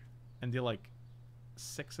bunch, and deal like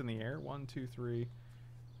 6 in the air. 1, 2, 3.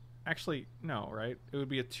 Actually, no, right? It would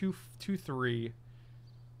be a 2-3,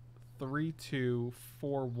 3-2,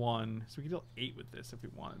 4-1. So we could deal 8 with this if we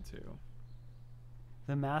wanted to.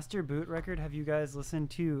 The Master Boot Record. Have you guys listened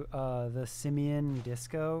to the Simian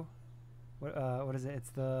Disco? What is it? It's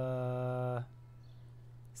the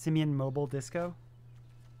Simian Mobile Disco.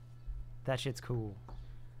 That shit's cool.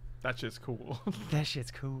 That shit's cool. That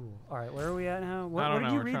shit's cool. All right, where are we at now? I What don't did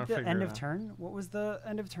know, you we're trying read? to The figure end it of out. turn. What was the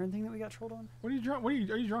end of turn thing that we got trolled on? What are you drunk? Are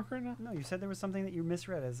you drunk right now? No, you said there was something that you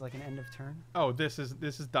misread as like an end of turn. Oh, this is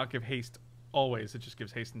not give haste always. It just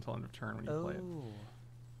gives haste until end of turn when you play it.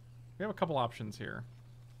 We have a couple options here.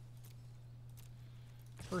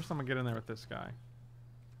 First, I'm gonna get in there with this guy.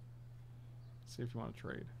 See if you want to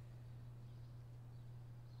trade.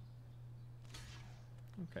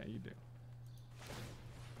 Okay, you do.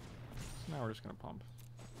 So now we're just gonna pump.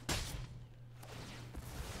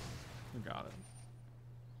 We got it.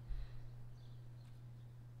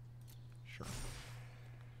 Sure.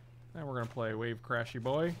 Then we're gonna play Wave Crashy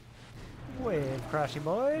Boy. Wave Crashy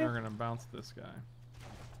Boy. And we're gonna bounce this guy.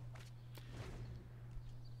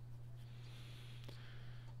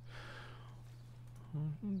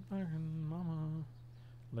 Mama,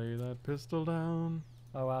 lay that pistol down.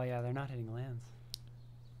 Oh wow, yeah, they're not hitting lands.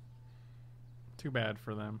 Too bad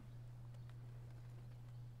for them.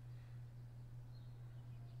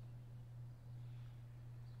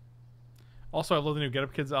 Also, I love the new Get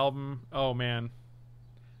Up Kids album. Oh man,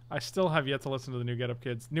 I still have yet to listen to the new Get Up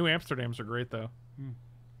Kids. New Amsterdams are great though.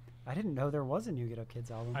 I didn't know there was a new Get Up Kids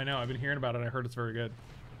album. I know. I've been hearing about it. I heard it's very good.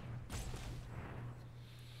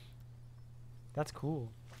 That's cool.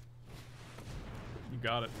 You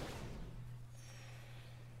got it.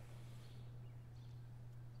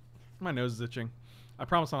 My nose is itching. I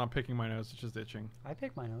promise I'm not picking my nose. It's just itching. I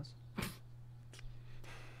pick my nose.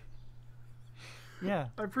 Yeah.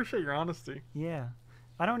 I appreciate your honesty. Yeah.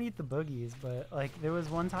 I don't eat the boogies, but like there was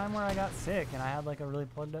one time where I got sick and I had like a really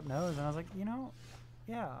plugged up nose and I was like, you know,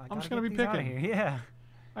 yeah, I'm just gonna be picking. Here. Yeah.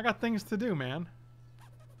 I got things to do, man.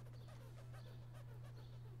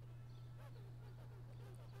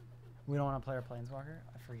 We don't want to play our Planeswalker.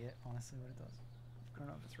 I forget honestly what it does. I don't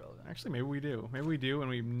know if it's relevant. Actually, maybe we do. Maybe we do, and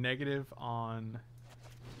we negative on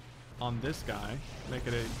this guy. Make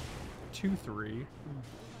it a 2-3. Do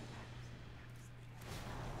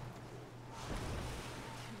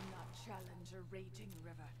not challenge a raging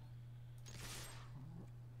river.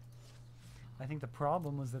 I think the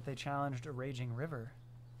problem was that they challenged a raging river.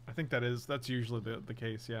 I think that's usually the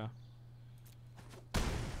case, yeah.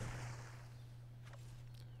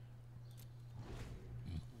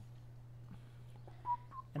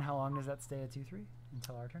 And how long does that stay at 2-3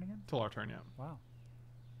 until our turn again? Till our turn, yeah. Wow.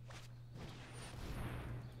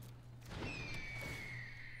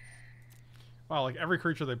 Wow, like every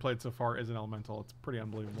creature they played so far is an elemental. It's pretty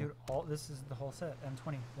unbelievable. Dude, this is the whole set.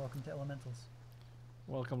 M20. Welcome to Elementals.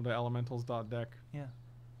 Welcome to elementals.deck. Yeah.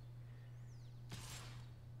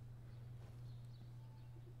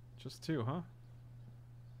 Just 2, huh?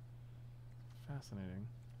 Fascinating.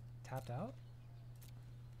 Tapped out?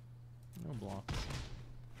 No blocks.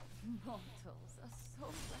 Mortals are so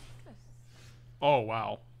reckless. Oh,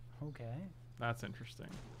 wow. Okay. That's interesting.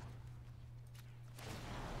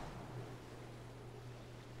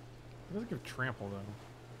 It doesn't give trample, though.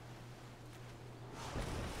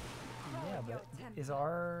 Yeah, but is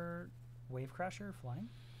our Wave Crasher flying?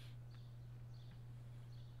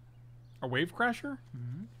 A Wave Crasher?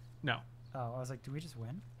 Mm-hmm. No. Oh, I was like, do we just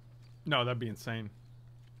win? No, that'd be insane.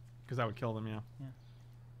 Because that would kill them, yeah. Yeah.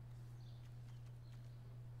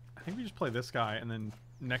 I think we just play this guy, and then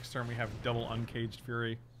next turn we have double Uncaged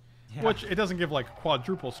Fury. Yeah. Which, it doesn't give, like,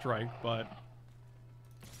 quadruple strike, but...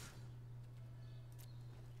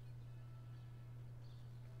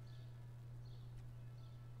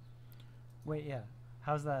 Wait, yeah.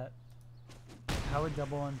 How's that? How would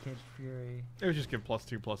double Uncaged Fury? It would just give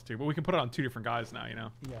 +2/+2, but we can put it on 2 different guys now, you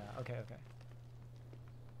know? Yeah, okay.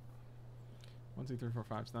 1, 2, 3, 4,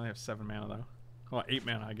 5. So now they have 7 mana, though. Well, 8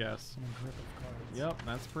 mana, I guess. And a grip of cards. Yep,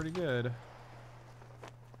 that's pretty good.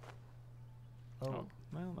 Oh.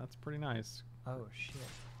 Well, that's pretty nice. Oh, shit.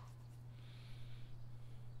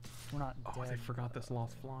 We're not Oh, dead. they forgot this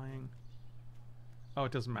lost flying. Oh,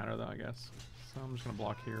 it doesn't matter though, I guess. So I'm just gonna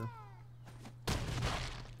block here.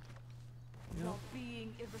 You're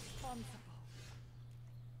being irresponsible.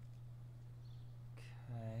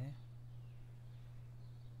 Okay.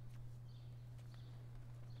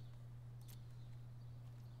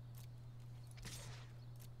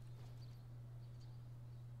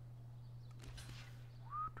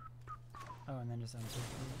 Oh, and then just unpick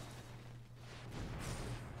it.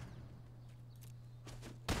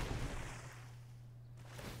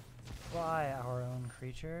 Fly our own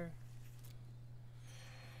creature.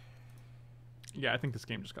 Yeah, I think this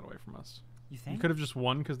game just got away from us. You You think? could have just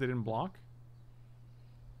won because they didn't block.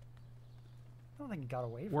 I don't think it got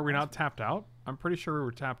away from Were we us. not tapped out? I'm pretty sure we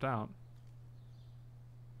were tapped out.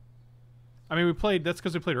 I mean, we played. That's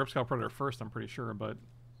because we played Ripscale Predator first. I'm pretty sure, but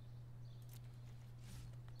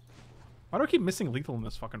why do I keep missing lethal in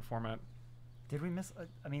this fucking format? Did we miss?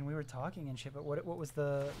 I mean, we were talking and shit, but what was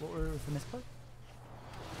the misput?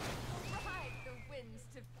 Ride the winds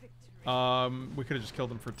to victory. We could have just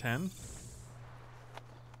killed him for 10.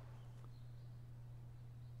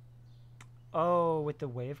 Oh, with the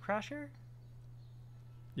wave crasher?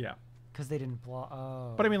 Yeah, Because they didn't block.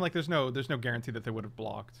 Oh. but I mean, like, there's no guarantee that they would have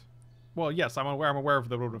blocked. Well, yes, I'm aware of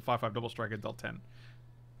the would have 5/5 double strike at dealt 10.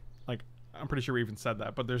 Like, I'm pretty sure we even said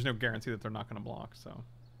that, but there's no guarantee that they're not going to block. So.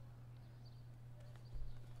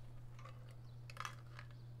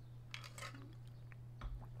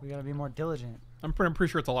 We gotta be more diligent. I'm pretty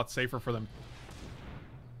sure it's a lot safer for them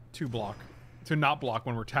to not block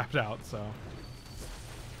when we're tapped out. So,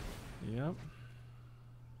 yep.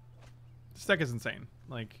 This deck is insane.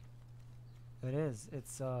 Like, It is.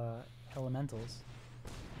 It's elementals.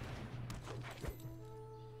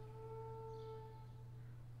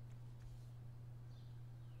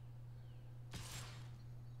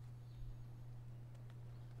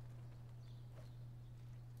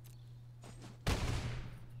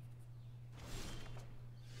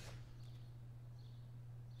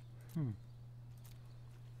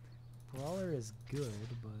 Brawler is good,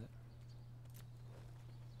 but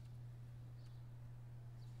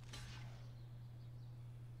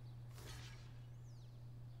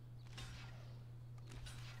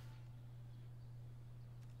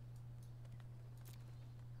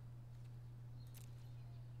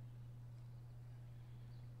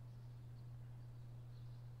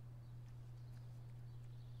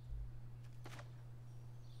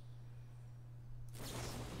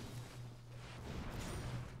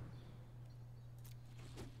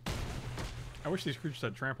I wish these creatures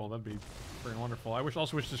had trample. That'd be freaking wonderful. I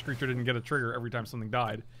also wish this creature didn't get a trigger every time something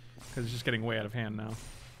died, because it's just getting way out of hand now.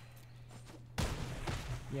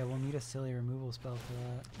 yeah, we'll need a silly removal spell for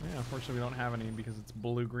that. Yeah, unfortunately we don't have any because it's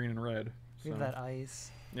blue, green, and red. We have so- that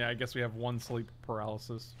ice. Yeah, I guess we have one sleep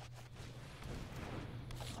paralysis.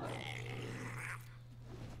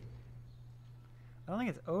 I don't think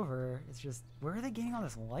it's over. It's just, where are they getting all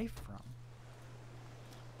this life from?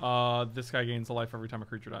 This guy gains a life every time a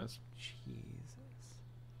creature dies. Jesus.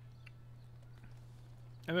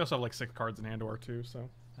 And they also have like 6 cards in hand or 2, so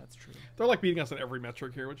That's true. they're like beating us in every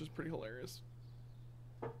metric here, which is pretty hilarious.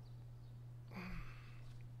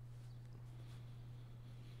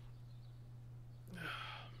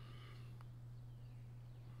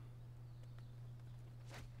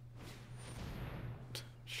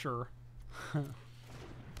 Sure.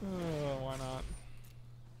 Why not?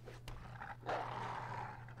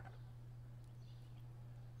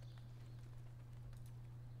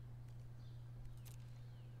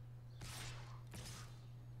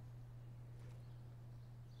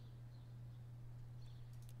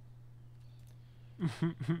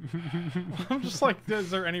 I'm just like, is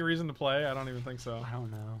there any reason to play? I don't even think so. I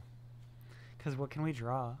don't know. Because what can we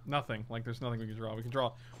draw? Nothing. Like, there's nothing we can draw. We can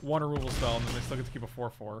draw one removal spell, and then they still get to keep a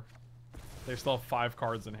 4/4. They still have 5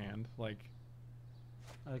 cards in hand. Like,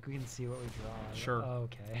 Like, we can see what we draw. Sure.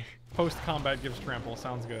 Okay. post-combat gives trample.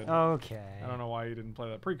 Sounds good. Okay. I don't know why you didn't play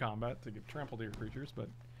that pre-combat to give trample to your creatures, but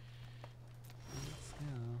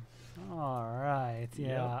Alright,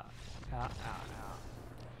 yeah.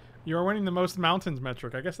 you are winning the most mountains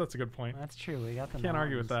metric. I guess that's a good point. That's true. We got the Can't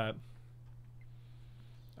argue with mountains.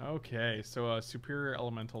 that. Okay, so a superior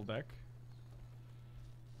elemental deck.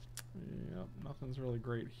 Yep, nothing's really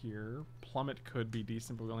great here. Plummet could be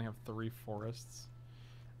decent, but we only have 3 forests.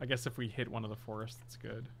 I guess if we hit one of the forests, it's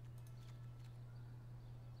good.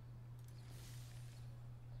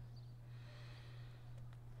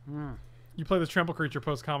 Hmm. You play this trample creature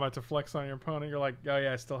post-combat to flex on your opponent. You're like, oh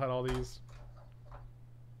yeah, I still had all these.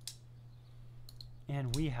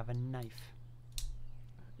 And we have a knife.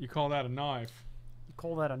 You call that a knife? You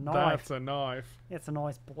call that a knife? That's a knife. It's a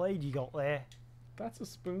nice blade you got there. That's a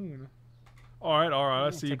spoon. All right. I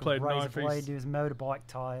see you played knife. Blade to his motorbike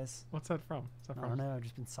tires. What's that from? I don't know. I've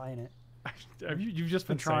just been saying it. You've just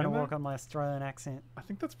been trying to saying work on my Australian accent. I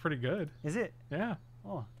think that's pretty good. Is it? Yeah.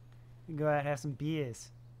 Oh, you can go out and have some beers,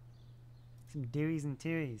 some Deweys and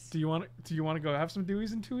Tueys. Do you want to go have some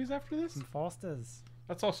Deweys and Tueys after this? Some Fosters.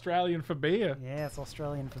 That's Australian for beer. Yeah, it's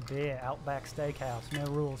Australian for beer. Outback Steakhouse. No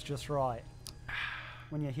rules, just right.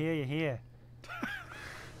 When you're here, you're here.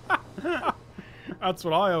 That's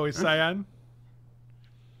what I always say, Ann.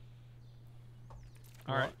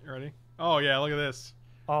 All right, you ready? Oh yeah, look at this.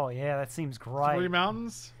 Oh yeah, that seems great. 3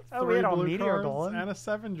 mountains, oh, 3 we had our blue meteor cards, golem. and a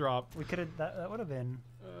 7 drop. We could have. That would have been.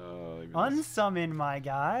 Goodness. Unsummon, my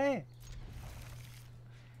guy.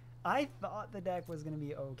 I thought the deck was gonna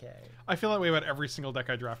be okay. I feel that way about every single deck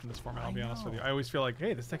I draft in this format. I'll be honest with you. I always feel like,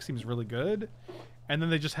 hey, this deck seems really good, and then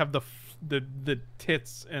they just have the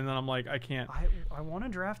tits, and then I'm like, I can't. I want to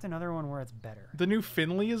draft another one where it's better. The new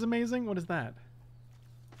Finley is amazing. What is that?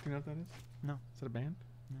 Do you know what that is? No. Is it a band?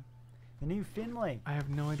 No. The new Finley. I have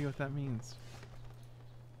no idea what that means.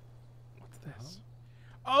 What's this?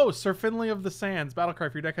 Oh, Sir Finley of the Sands. Battle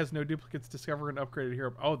card. If your deck has no duplicates, discover an upgraded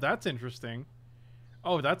hero. Oh, that's interesting.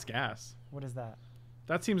 Oh, that's gas. What is that?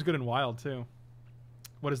 That seems good in Wild, too.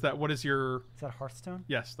 What is that? What is your... Is that Hearthstone?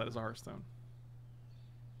 Yes, that is a Hearthstone.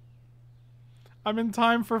 I'm in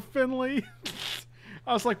time for Finley.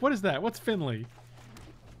 I was like, what is that? What's Finley?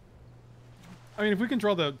 I mean, if we can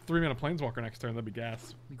draw the 3-mana Planeswalker next turn, that'd be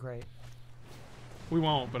gas. Be great. We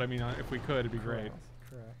won't, but I mean, if we could, it'd be great.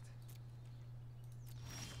 Correct.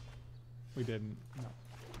 We didn't. No.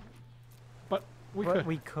 But we but could.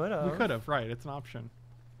 we could have. We could have, right. It's an option.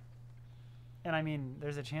 And I mean,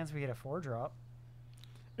 there's a chance we get a 4-drop.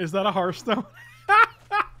 Is that a Hearthstone?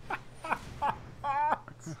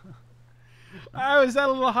 Oh, is that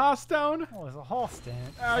a little Hearthstone? Oh, it's a Hearthstone.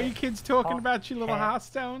 Oh, you kids talking about your little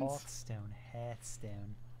Hearthstones? Hearthstone.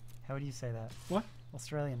 Hearthstone. How would you say that? What?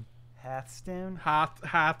 Australian. Hearthstone?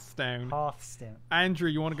 Hearthstone. Hearthstone. Andrew,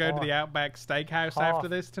 you want to go to the Outback Steakhouse after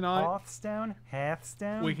this tonight? Hearthstone?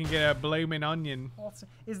 Hearthstone? We can get a blooming onion.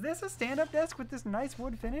 Is this a stand-up desk with this nice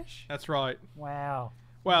wood finish? That's right. Wow.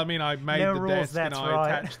 Well, I mean, I made No the rules, desk and that's I right.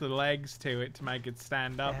 attached the legs to it to make it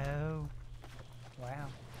stand up. Oh. Wow.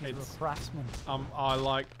 He's It's- a craftsman. I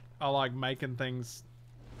like making things.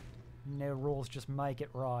 No rules, just make it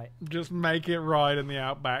right. Just make it right in the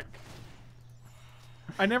Outback.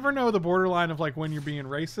 I never know the borderline of like when you're being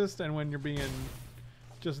racist and when you're being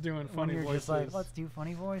just doing funny when you're voices. just like, let's do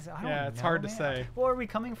funny voice. I don't Yeah, know, it's hard to man. say. Well, are we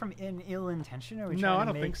coming from in ill intention? Or are we No, trying I to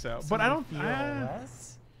don't make think so. But I don't- somebody feel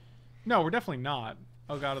less? No, we're definitely not.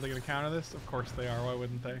 Oh god, are they gonna counter this? Of course they are. Why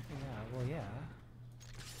wouldn't they? Yeah, well, yeah.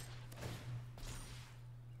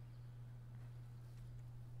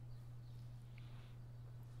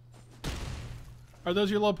 Are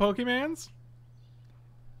those your little Pokemans?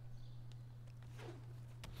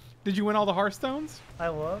 Did you win all the Hearthstones? I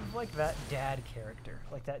love like that dad character,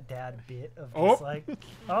 like that dad bit of Oh. just like,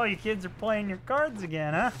 oh, you kids are playing your cards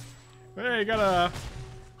again, huh? Hey, you got a.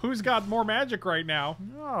 Who's got more magic right now?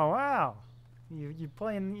 Oh wow, you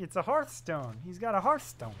playing? It's a Hearthstone. He's got a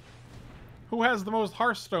Hearthstone. Who has the most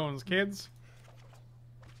Hearthstones, kids?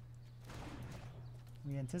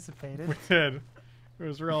 We anticipated. We did. It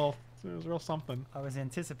was real. It was real something. I was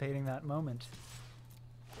anticipating that moment.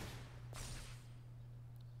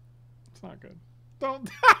 It's not good. Don't.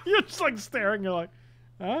 You're just like staring. You're like,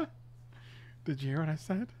 huh? Did you hear what I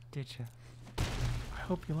said? Did you? I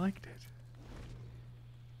hope you liked it.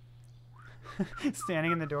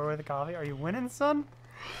 Standing in the door with a coffee. Are you winning, son?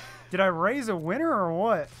 Did I raise a winner or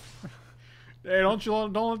what? Hey,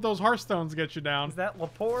 don't let those Hearthstones get you down. Is that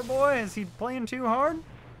Lepore boy? Is he playing too hard?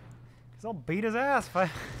 Cause I'll beat his ass if I.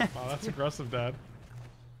 Wow, that's aggressive, Dad.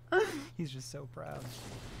 He's just so proud.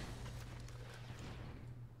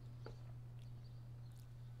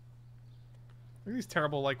 Look at these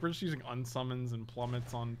terrible, like, we're just using unsummons and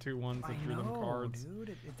plummets on 2/1s that drew them cards. Dude.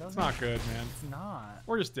 It doesn't. It's not good, man. It's not.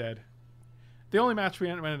 We're just dead. The only match we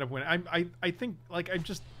ended up winning, I think, like,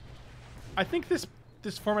 I think this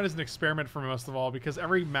format is an experiment for me most of all, because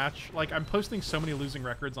every match, like, I'm posting so many losing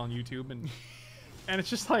records on YouTube, and and it's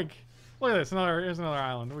just like, look at this, here's another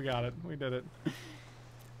island. We got it. We did it.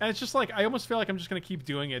 And it's just like, I almost feel like I'm just going to keep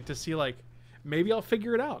doing it to see, like, maybe I'll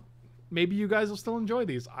figure it out. Maybe you guys will still enjoy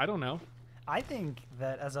these. I don't know. I think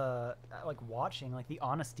that as a like watching, like the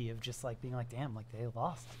honesty of just like being like, damn, like they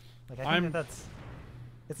lost. Like I think that's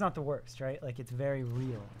it's not the worst, right? Like it's very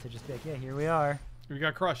real to just be like, yeah, here we are. We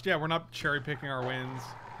got crushed. Yeah, we're not cherry picking our wins.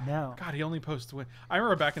 No. God, he only posts win. I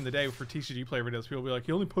remember back in the day for TCG player videos, people would be like,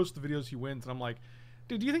 he only posts the videos he wins. And I'm like,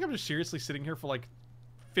 dude, do you think I'm just seriously sitting here for like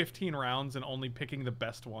 15 rounds and only picking the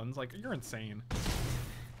best ones? Like, you're insane.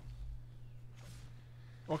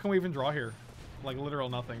 What can we even draw here? Like, literal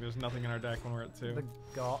nothing. There's nothing in our deck when we're at 2. The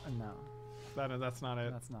no. That's not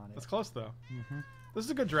it. That's not it. That's close, though. Mm-hmm. This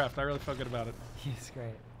is a good draft. I really feel good about it. He's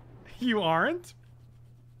great. You aren't?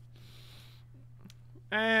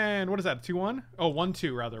 And what is that? 2-1? Oh,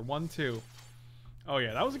 1-2 rather. 1-2. Oh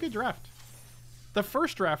yeah, that was a good draft. The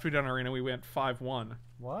first draft we done in Arena, we went 5-1.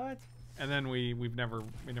 What? And then we've never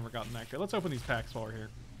gotten that good. Let's open these packs while we're here.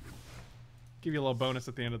 Give you a little bonus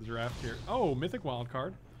at the end of the draft here. Oh, mythic wild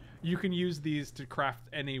card. You can use these to craft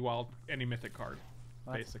any mythic card,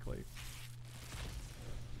 basically.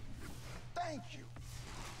 Thank you.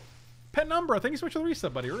 Pet Numbra, thank you so much for the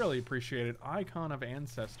reset, buddy. Really appreciate it. Icon of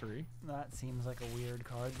Ancestry. That seems like a weird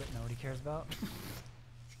card that nobody cares about.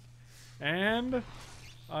 And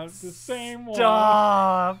the same one.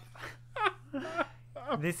 Stop!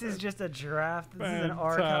 This is just a draft. This is an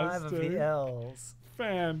archive of the L's.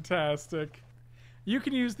 Fantastic. You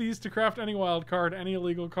can use these to craft any wild card, any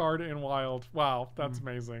illegal card in wild. Wow, that's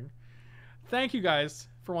amazing. Thank you guys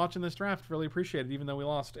for watching this draft. Really appreciate it, even though we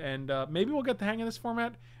lost. And maybe we'll get the hang of this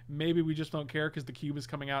format. Maybe we just don't care because the cube is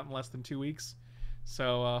coming out in less than 2 weeks.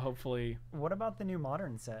 So hopefully... What about the new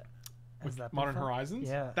Modern set? Has that been Modern fun? Horizons?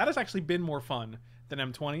 Yeah. That has actually been more fun than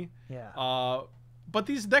M20. Yeah. But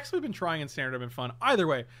these decks we've been trying in Standard have been fun. Either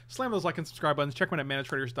way, slam those like and subscribe buttons. Check me out at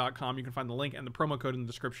manatraders.com. You can find the link and the promo code in the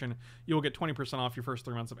description. You will get 20% off your first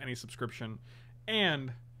 3 months of any subscription.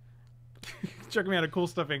 And check me out at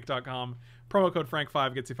coolstuffinc.com. Promo code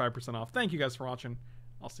Frank5 gets you 5% off. Thank you guys for watching.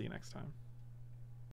 I'll see you next time.